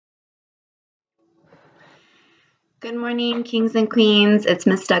Good morning, kings and queens. It's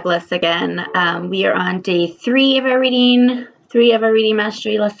Miss Douglas again. We are on day three of our reading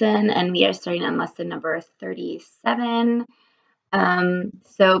mastery lesson, and we are starting on lesson number 37.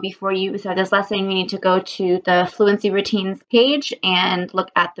 So before you start this lesson, you need to go to the fluency routines page and look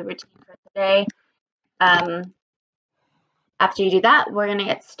at the routine for today. After you do that, we're going to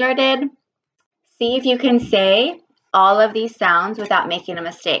get started. See if you can say all of these sounds without making a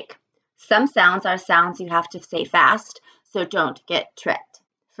mistake. Some sounds are sounds you have to say fast, so don't get tricked.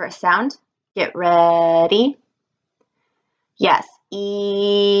 First sound, get ready. Yes,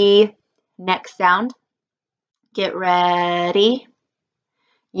 E. Next sound, get ready.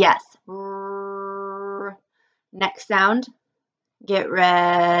 Yes, R. Next sound, get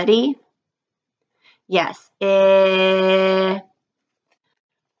ready. Yes, I.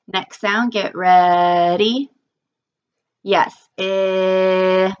 Next sound, get ready. Yes,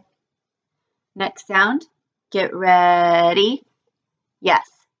 I. Next sound, get ready. Yes,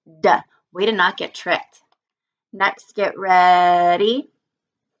 duh. Way to not get tricked. Next, get ready.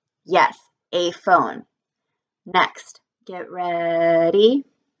 Yes, a phone. Next, get ready.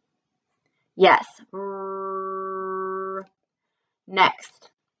 Yes, next,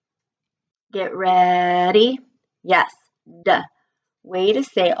 get ready. Yes, duh. Way to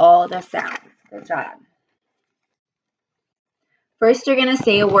say all the sounds. Good job. First, you're going to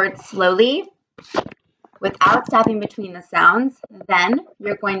say a word slowly without stopping between the sounds. Then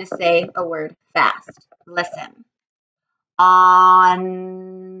you're going to say a word fast. Listen. On.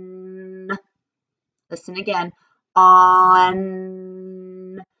 Listen again.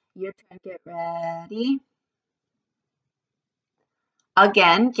 On. Your turn. Get ready.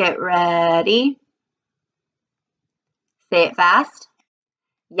 Again, get ready. Say it fast.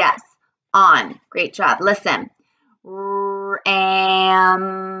 Yes. On. Great job. Listen.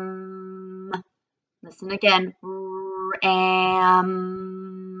 Am. Listen again.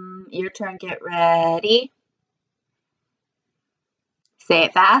 Am. Your turn. Get ready. Say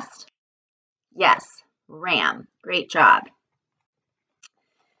it fast. Yes. Ram. Great job.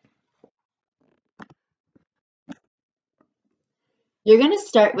 You're going to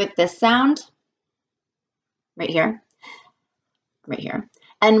start with this sound right here,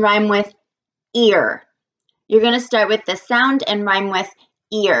 and rhyme with ear. You're going to start with the sound and rhyme with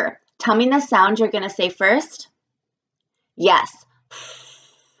ear. Tell me the sound you're going to say first. Yes.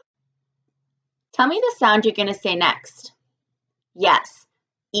 Tell me the sound you're going to say next. Yes.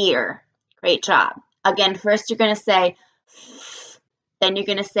 Ear. Great job. Again, first you're going to say, then you're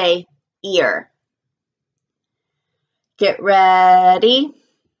going to say ear. Get ready.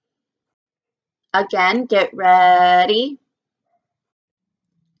 Again, get ready.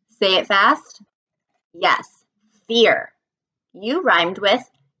 Say it fast. Yes. Fear. You rhymed with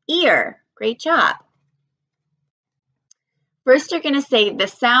ear. Great job. First, you're going to say the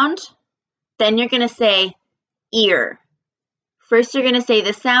sound, then you're going to say ear. First, you're going to say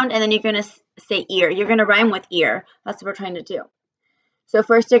the sound, and then you're going to say ear. You're going to rhyme with ear. That's what we're trying to do. So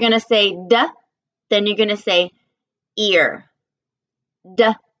first, you're going to say duh, then you're going to say ear.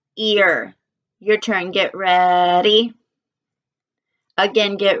 Duh, ear. Your turn. Get ready.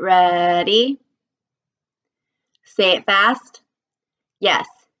 Again, get ready. Say it fast. Yes,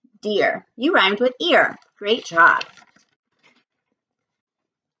 deer. You rhymed with ear. Great job.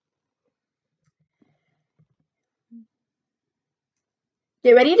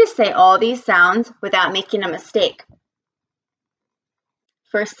 Get ready to say all these sounds without making a mistake.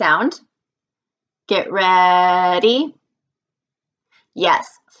 First sound, get ready.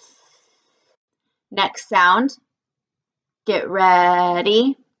 Yes. Next sound, get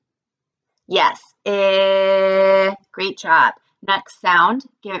ready. Yes. Great job. Next sound,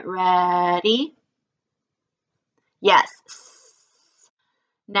 get ready. Yes.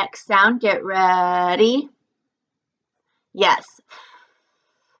 Next sound, get ready. Yes.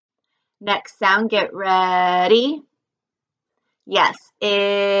 Next sound, get ready. Yes.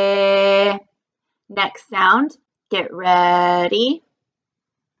 Next sound, get ready.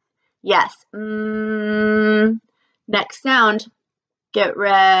 Yes. Next sound, get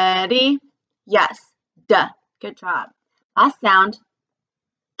ready. Yes. Duh. Good job. Last sound,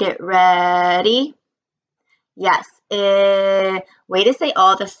 get ready. Yes. Way to say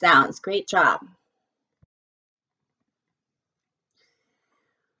all the sounds. Great job.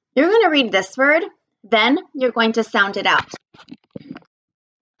 You're going to read this word, then you're going to sound it out.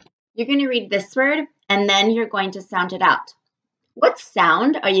 You're going to read this word, and then you're going to sound it out. What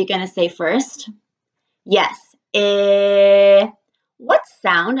sound are you going to say first? Yes. What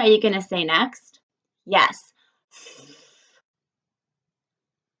sound are you going to say next? Yes.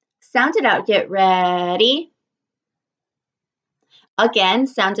 Sound it out. Get ready. Again,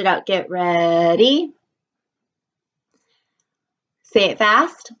 sound it out, get ready. Say it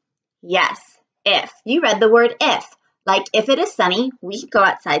fast. Yes, if. You read the word if. Like if it is sunny, we could go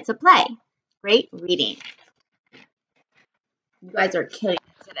outside to play. Great reading. You guys are killing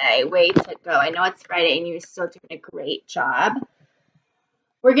it today. Way to go. I know it's Friday and you're still doing a great job.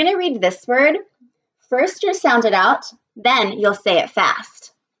 We're going to read this word. First, you'll sound it out, then you'll say it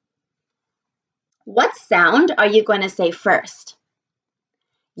fast. What sound are you going to say first?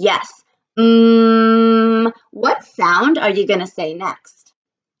 Yes. What sound are you going to say next?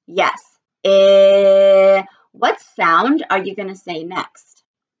 Yes. What sound are you going to say next?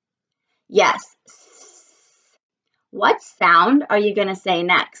 Yes. What sound are you going to say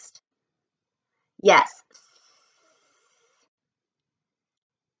next? Yes.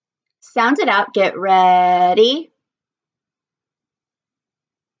 Sound it out, get ready.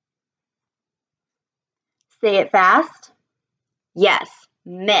 Say it fast. Yes,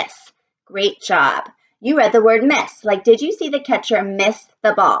 miss. Great job. You read the word miss. Like, did you see the catcher miss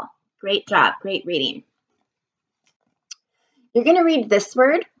the ball? Great job. Great reading. You're going to read this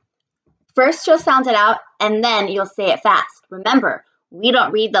word. First, you'll sound it out, and then you'll say it fast. Remember, we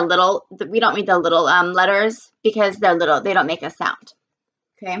don't read the little letters because they're little. They don't make a sound.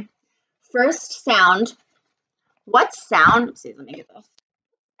 Okay. First sound. What sound? Oopsies, let me get this.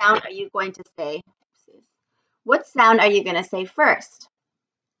 Sound are you going to say? Oopsies. What sound are you going to say first?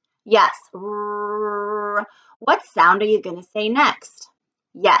 Yes. What sound are you going to say next?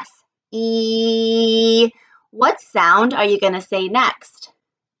 Yes. E. What sound are you going to say next?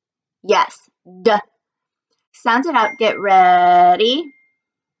 Yes. D. Sound it out, get ready.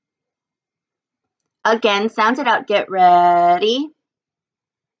 Again, sound it out, get ready.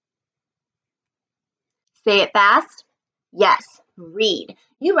 Say it fast. Yes. Read.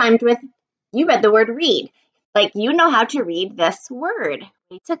 You read the word read. Like you know how to read this word.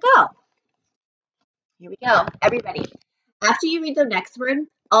 Way to go. Here we go. Everybody. After you read the next word,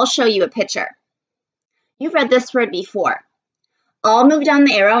 I'll show you a picture. You've read this word before. I'll move down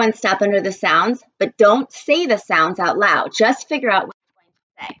the arrow and stop under the sounds, but don't say the sounds out loud. Just figure out what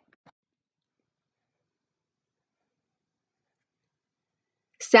you're going to say.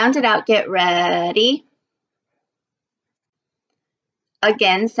 Sound it out, get ready.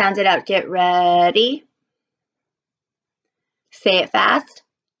 Again, sound it out, get ready. Say it fast.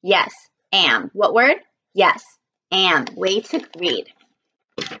 Yes, am. What word? Yes, am. Way to read.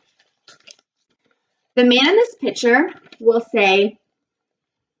 The man in this picture will say,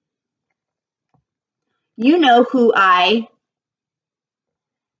 you know who I,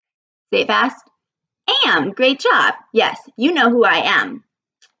 say it fast, am. Great job. Yes, you know who I am.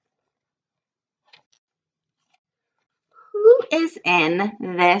 Who is in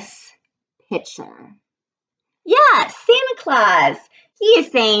this picture? Yes, Santa Claus. He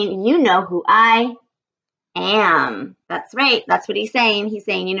is saying, you know who I am. That's right. That's what he's saying. He's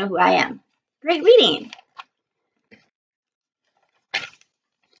saying, you know who I am. Great reading.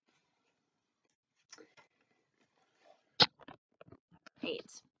 Great.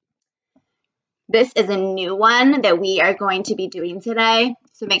 This is a new one that we are going to be doing today.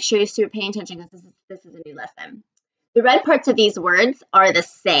 So make sure you start paying attention because this is a new lesson. The red parts of these words are the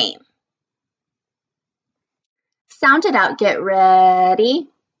same. Sound it out. Get ready.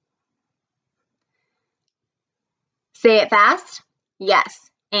 Say it fast. Yes,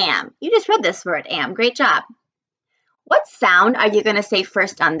 am. You just read this word, am. Great job. What sound are you going to say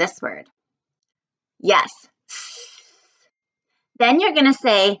first on this word? Yes. Then you're going to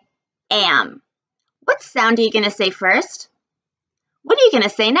say am. What sound are you going to say first? What are you going to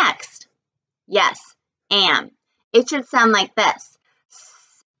say next? Yes, am. It should sound like this.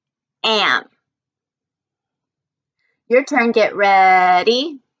 Am. Your turn, get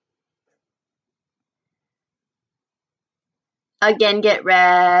ready. Again, get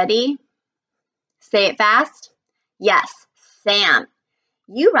ready. Say it fast. Yes, Sam.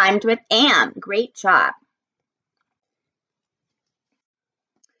 You rhymed with am. Great job.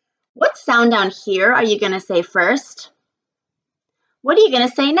 What sound down here are you going to say first? What are you going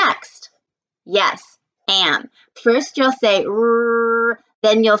to say next? Yes, am. First you'll say r,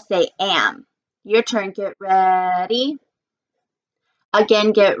 then you'll say am. Your turn, get ready.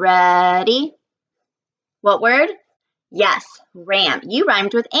 Again, get ready. What word? Yes, ram. You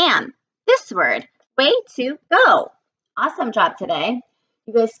rhymed with am. This word. Way to go. Awesome job today.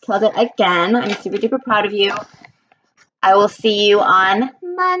 You guys killed it again. I'm super duper proud of you. I will see you on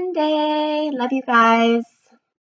Monday. Love you guys.